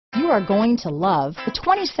are going to love the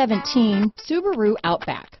 2017 Subaru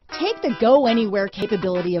Outback. Take the go-anywhere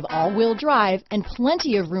capability of all-wheel drive and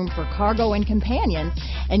plenty of room for cargo and companions,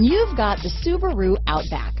 and you've got the Subaru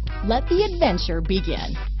Outback. Let the adventure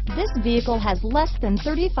begin. This vehicle has less than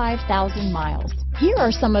 35,000 miles. Here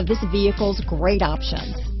are some of this vehicle's great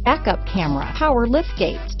options: backup camera, power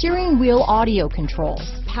liftgate, steering wheel audio controls,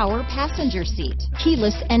 power passenger seat,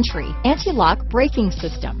 keyless entry, anti-lock braking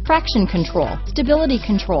system, traction control, stability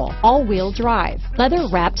control, all-wheel drive,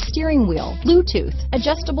 leather-wrapped steering wheel, Bluetooth,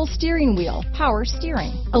 adjustable steering wheel, power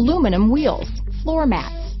steering, aluminum wheels, floor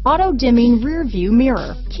mats, auto-dimming rear view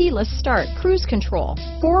mirror, keyless start, cruise control,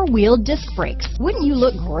 four-wheel disc brakes. Wouldn't you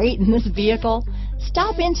look great in this vehicle?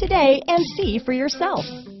 Stop in today and see for yourself.